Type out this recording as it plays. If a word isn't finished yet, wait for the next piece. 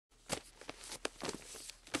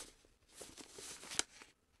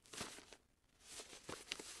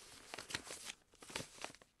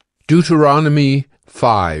Deuteronomy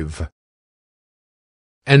 5.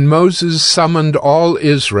 And Moses summoned all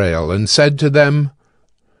Israel, and said to them,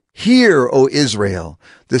 Hear, O Israel,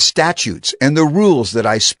 the statutes and the rules that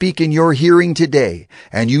I speak in your hearing today,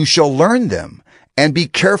 and you shall learn them, and be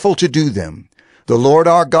careful to do them. The Lord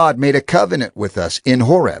our God made a covenant with us in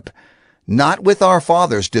Horeb. Not with our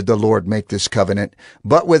fathers did the Lord make this covenant,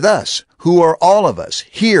 but with us, who are all of us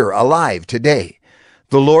here alive today.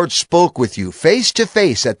 The Lord spoke with you face to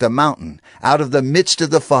face at the mountain, out of the midst of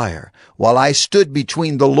the fire, while I stood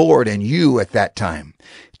between the Lord and you at that time,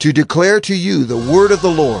 to declare to you the word of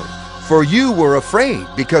the Lord. For you were afraid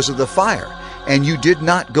because of the fire, and you did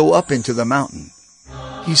not go up into the mountain.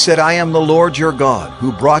 He said, I am the Lord your God,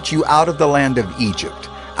 who brought you out of the land of Egypt,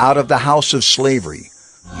 out of the house of slavery.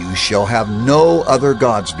 You shall have no other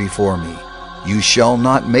gods before me. You shall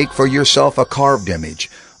not make for yourself a carved image,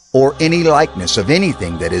 or any likeness of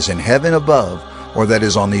anything that is in heaven above, or that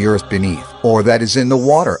is on the earth beneath, or that is in the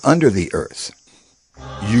water under the earth.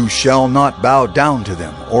 You shall not bow down to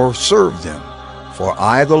them, or serve them. For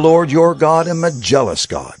I, the Lord your God, am a jealous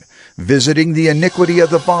God, visiting the iniquity of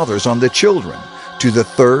the fathers on the children, to the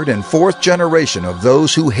third and fourth generation of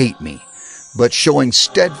those who hate me, but showing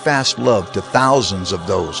steadfast love to thousands of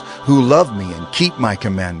those who love me and keep my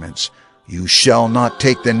commandments. You shall not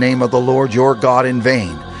take the name of the Lord your God in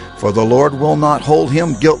vain, for the Lord will not hold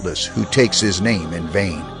him guiltless who takes his name in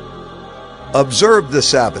vain. Observe the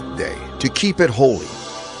Sabbath day, to keep it holy,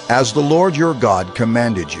 as the Lord your God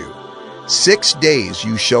commanded you. 6 days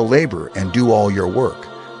you shall labor and do all your work,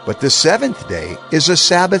 but the seventh day is a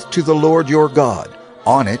Sabbath to the Lord your God.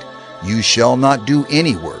 On it you shall not do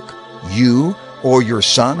any work, you, or your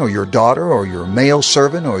son, or your daughter, or your male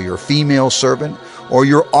servant, or your female servant, or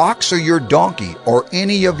your ox, or your donkey, or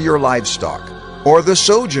any of your livestock, or the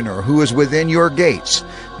sojourner who is within your gates,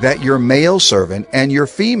 that your male servant and your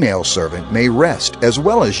female servant may rest as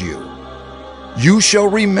well as you. You shall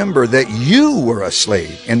remember that you were a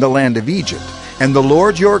slave in the land of Egypt, and the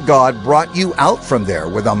Lord your God brought you out from there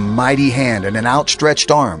with a mighty hand and an outstretched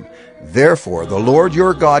arm. Therefore the Lord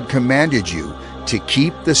your God commanded you to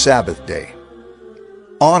keep the Sabbath day.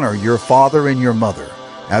 Honor your father and your mother,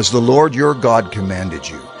 as the Lord your God commanded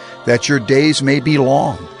you, that your days may be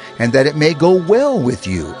long, and that it may go well with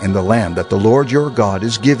you in the land that the Lord your God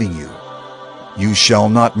is giving you. You shall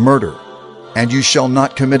not murder, and you shall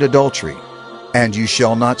not commit adultery, and you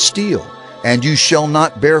shall not steal, and you shall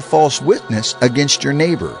not bear false witness against your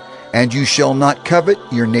neighbor, and you shall not covet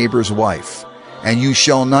your neighbor's wife, and you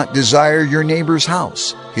shall not desire your neighbor's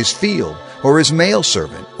house, his field, or his male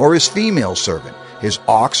servant, or his female servant, his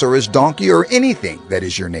ox or his donkey, or anything that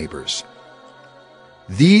is your neighbor's.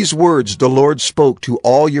 These words the Lord spoke to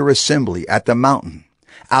all your assembly at the mountain,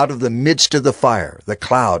 out of the midst of the fire, the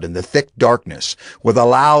cloud, and the thick darkness, with a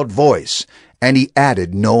loud voice, and he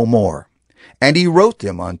added no more. And he wrote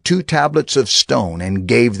them on 2 tablets of stone, and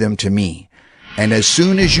gave them to me. And as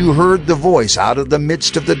soon as you heard the voice out of the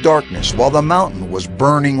midst of the darkness, while the mountain was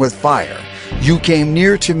burning with fire, you came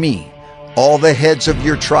near to me, all the heads of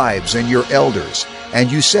your tribes and your elders,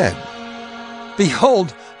 and you said,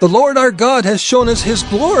 Behold, the Lord our God has shown us his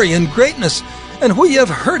glory and greatness, and we have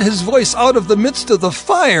heard his voice out of the midst of the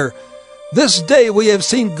fire. This day we have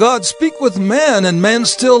seen God speak with man, and man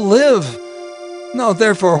still live. Now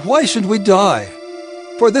therefore, why should we die?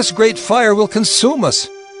 For this great fire will consume us.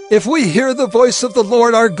 If we hear the voice of the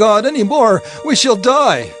Lord our God any more, we shall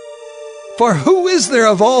die. For who is there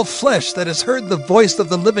of all flesh that has heard the voice of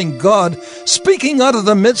the living God speaking out of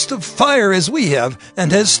the midst of fire as we have,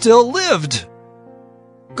 and has still lived?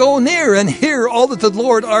 Go near and hear all that the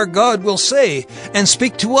Lord our God will say, and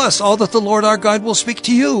speak to us all that the Lord our God will speak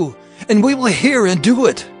to you, and we will hear and do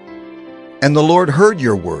it. And the Lord heard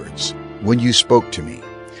your words when you spoke to me.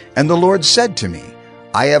 And the Lord said to me,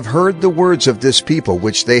 I have heard the words of this people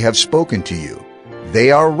which they have spoken to you. They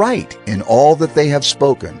are right in all that they have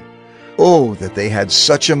spoken. Oh, that they had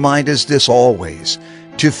such a mind as this always,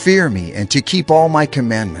 to fear me and to keep all my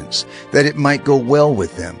commandments, that it might go well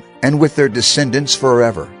with them and with their descendants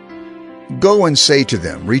forever. Go and say to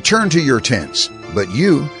them, Return to your tents, but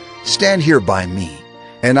you stand here by me,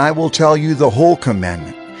 and I will tell you the whole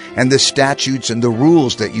commandment, and the statutes and the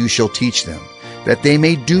rules that you shall teach them, that they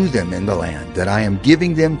may do them in the land that I am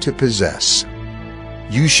giving them to possess.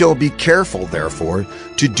 You shall be careful, therefore,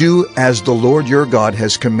 to do as the Lord your God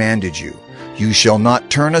has commanded you. You shall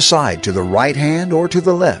not turn aside to the right hand or to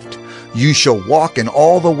the left. You shall walk in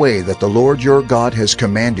all the way that the Lord your God has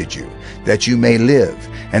commanded you, that you may live,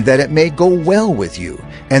 and that it may go well with you,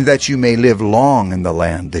 and that you may live long in the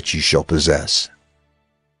land that you shall possess.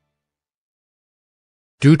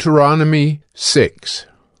 Deuteronomy 6.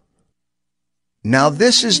 Now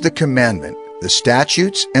this is the commandment, the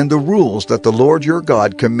statutes and the rules that the Lord your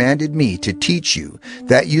God commanded me to teach you,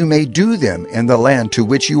 that you may do them in the land to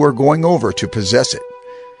which you are going over to possess it,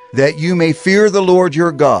 that you may fear the Lord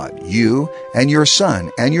your God, you and your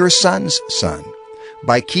son and your son's son,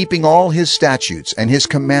 by keeping all his statutes and his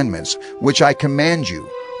commandments, which I command you,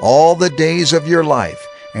 all the days of your life,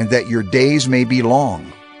 and that your days may be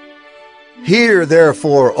long. Hear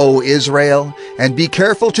therefore, O Israel, and be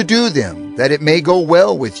careful to do them, that it may go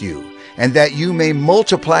well with you, and that you may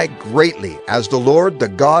multiply greatly, as the Lord, the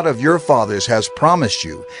God of your fathers, has promised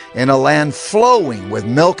you, in a land flowing with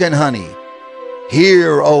milk and honey.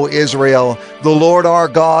 Hear, O Israel, the Lord our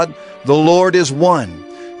God, the Lord is one.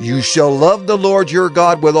 You shall love the Lord your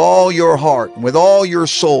God with all your heart, with all your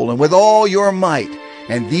soul, and with all your might.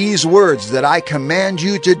 And these words that I command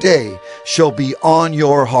you today shall be on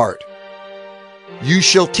your heart. You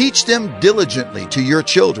shall teach them diligently to your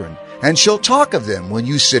children, and shall talk of them when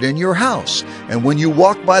you sit in your house, and when you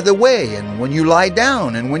walk by the way, and when you lie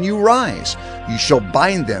down, and when you rise. You shall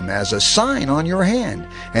bind them as a sign on your hand,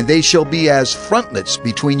 and they shall be as frontlets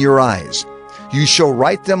between your eyes. You shall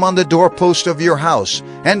write them on the doorpost of your house,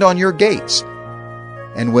 and on your gates.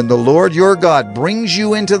 And when the Lord your God brings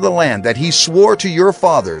you into the land that he swore to your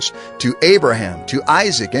fathers, to Abraham, to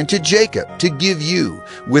Isaac, and to Jacob, to give you,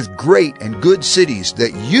 with great and good cities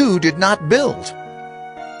that you did not build,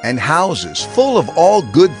 and houses full of all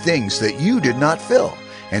good things that you did not fill,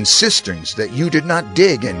 and cisterns that you did not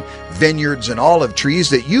dig, and vineyards and olive trees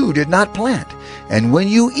that you did not plant. And when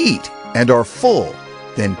you eat and are full,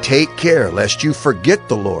 then take care lest you forget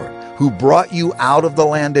the Lord, who brought you out of the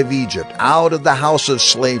land of Egypt, out of the house of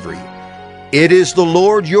slavery. It is the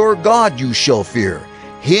Lord your God you shall fear.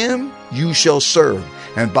 Him you shall serve,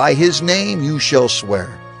 and by his name you shall swear.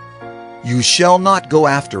 You shall not go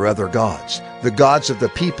after other gods, the gods of the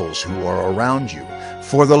peoples who are around you.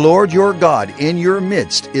 For the Lord your God in your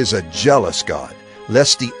midst is a jealous God,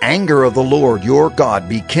 lest the anger of the Lord your God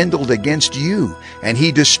be kindled against you, and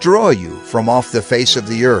he destroy you from off the face of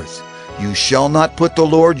the earth. You shall not put the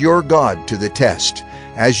Lord your God to the test,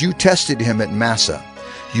 as you tested him at Massah.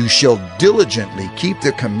 You shall diligently keep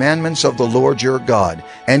the commandments of the Lord your God,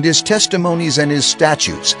 and his testimonies and his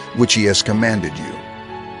statutes, which he has commanded you.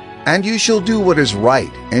 And you shall do what is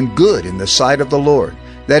right and good in the sight of the Lord,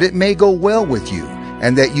 that it may go well with you,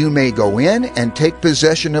 and that you may go in and take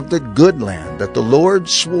possession of the good land that the Lord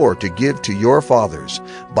swore to give to your fathers,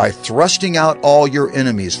 by thrusting out all your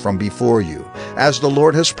enemies from before you, as the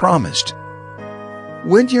Lord has promised.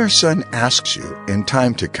 When your son asks you in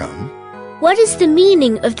time to come, "What is the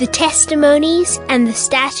meaning of the testimonies and the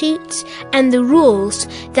statutes and the rules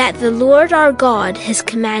that the Lord our God has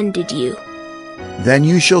commanded you?" then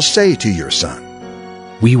you shall say to your son,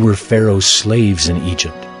 We were Pharaoh's slaves in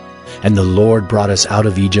Egypt, and the Lord brought us out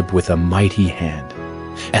of Egypt with a mighty hand.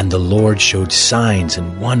 And the Lord showed signs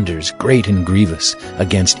and wonders great and grievous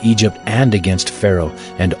against Egypt and against Pharaoh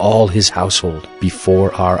and all his household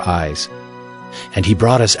before our eyes. And he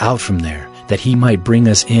brought us out from there, that he might bring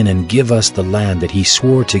us in and give us the land that he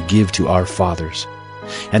swore to give to our fathers.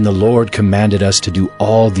 And the Lord commanded us to do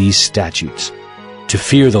all these statutes, to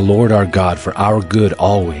fear the Lord our God for our good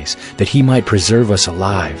always, that he might preserve us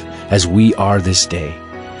alive, as we are this day.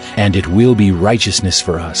 And it will be righteousness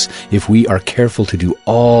for us if we are careful to do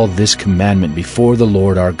all this commandment before the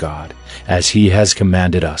Lord our God, as he has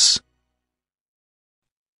commanded us.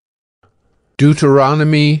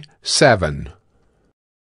 Deuteronomy 7.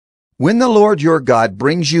 When the Lord your God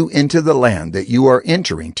brings you into the land that you are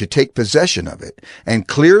entering to take possession of it, and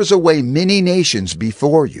clears away many nations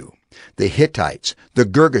before you, the Hittites, the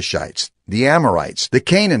Girgashites, the Amorites, the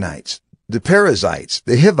Canaanites, the Perizzites,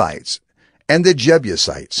 the Hivites, and the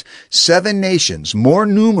Jebusites, 7 nations more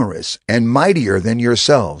numerous and mightier than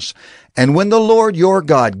yourselves. And when the Lord your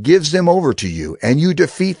God gives them over to you, and you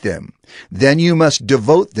defeat them, then you must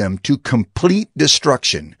devote them to complete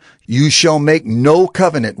destruction. You shall make no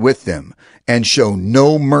covenant with them, and show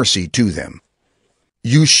no mercy to them.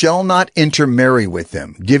 You shall not intermarry with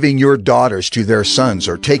them, giving your daughters to their sons,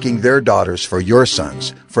 or taking their daughters for your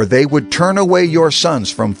sons, for they would turn away your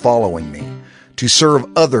sons from following me, to serve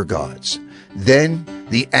other gods. Then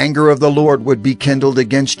the anger of the Lord would be kindled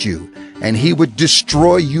against you, and he would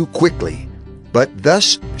destroy you quickly. But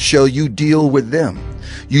thus shall you deal with them.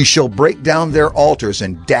 You shall break down their altars,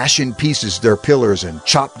 and dash in pieces their pillars, and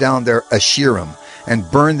chop down their Asherim, and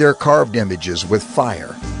burn their carved images with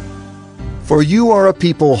fire. For you are a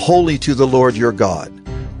people holy to the Lord your God.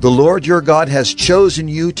 The Lord your God has chosen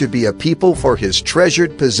you to be a people for his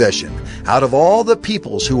treasured possession out of all the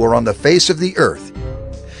peoples who are on the face of the earth.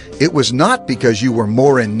 It was not because you were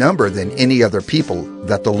more in number than any other people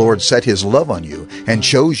that the Lord set his love on you and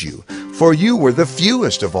chose you, for you were the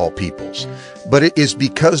fewest of all peoples. But it is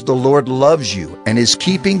because the Lord loves you and is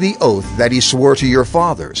keeping the oath that he swore to your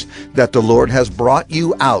fathers, that the Lord has brought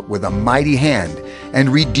you out with a mighty hand and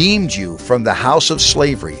redeemed you from the house of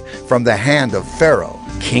slavery, from the hand of Pharaoh,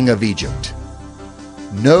 king of Egypt.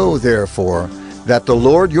 Know, therefore, that the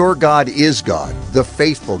Lord your God is God, the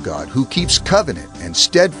faithful God, who keeps covenant and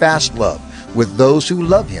steadfast love with those who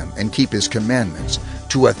love him and keep his commandments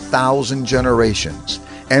to 1,000 generations,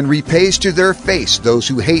 and repays to their face those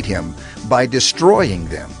who hate him by destroying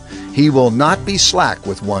them. He will not be slack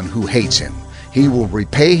with one who hates him. He will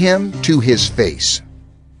repay him to his face.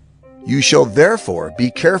 You shall therefore be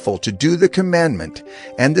careful to do the commandment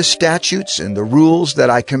and the statutes and the rules that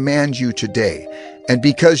I command you today. And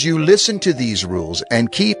because you listen to these rules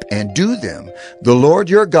and keep and do them, the Lord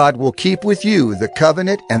your God will keep with you the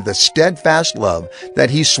covenant and the steadfast love that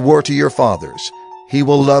he swore to your fathers. He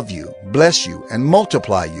will love you, bless you, and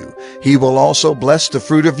multiply you. He will also bless the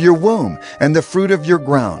fruit of your womb and the fruit of your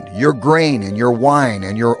ground, your grain and your wine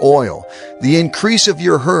and your oil, the increase of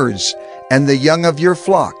your herds and the young of your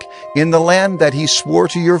flock, in the land that he swore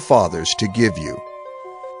to your fathers to give you.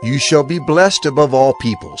 You shall be blessed above all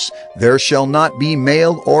peoples. There shall not be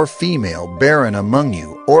male or female barren among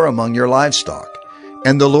you or among your livestock.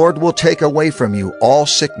 And the Lord will take away from you all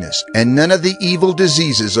sickness, and none of the evil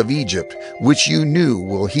diseases of Egypt, which you knew,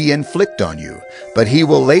 will he inflict on you, but he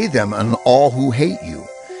will lay them on all who hate you.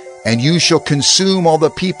 And you shall consume all the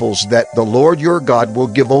peoples that the Lord your God will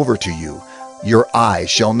give over to you. Your eye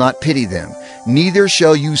shall not pity them, neither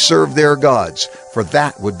shall you serve their gods, for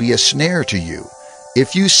that would be a snare to you.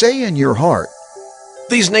 If you say in your heart,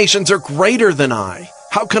 "These nations are greater than I.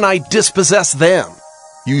 How can I dispossess them?"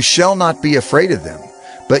 you shall not be afraid of them,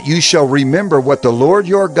 but you shall remember what the Lord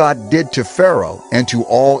your God did to Pharaoh and to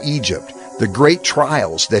all Egypt, the great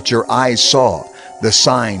trials that your eyes saw, the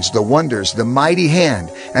signs, the wonders, the mighty hand,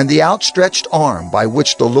 and the outstretched arm by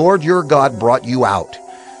which the Lord your God brought you out.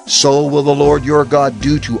 So will the Lord your God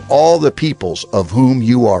do to all the peoples of whom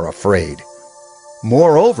you are afraid.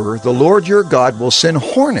 Moreover, the Lord your God will send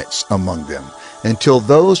hornets among them, until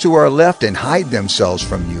those who are left and hide themselves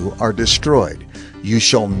from you are destroyed. You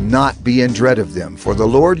shall not be in dread of them, for the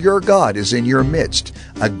Lord your God is in your midst,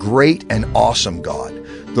 a great and awesome God.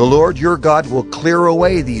 The Lord your God will clear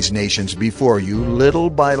away these nations before you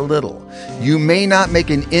little by little. You may not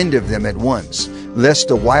make an end of them at once, lest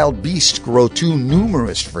the wild beasts grow too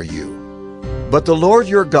numerous for you. But the Lord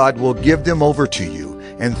your God will give them over to you,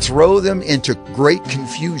 and throw them into great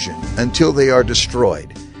confusion until they are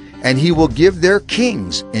destroyed. And he will give their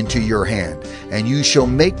kings into your hand, and you shall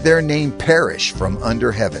make their name perish from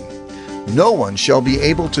under heaven. No one shall be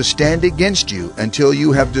able to stand against you until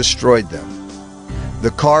you have destroyed them.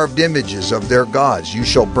 The carved images of their gods you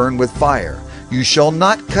shall burn with fire. You shall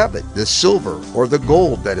not covet the silver or the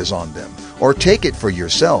gold that is on them, or take it for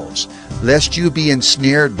yourselves, lest you be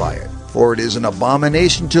ensnared by it. For it is an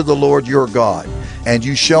abomination to the Lord your God. And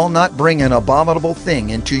you shall not bring an abominable thing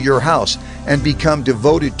into your house and become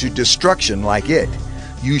devoted to destruction like it.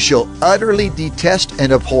 You shall utterly detest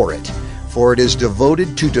and abhor it, for it is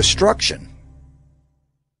devoted to destruction.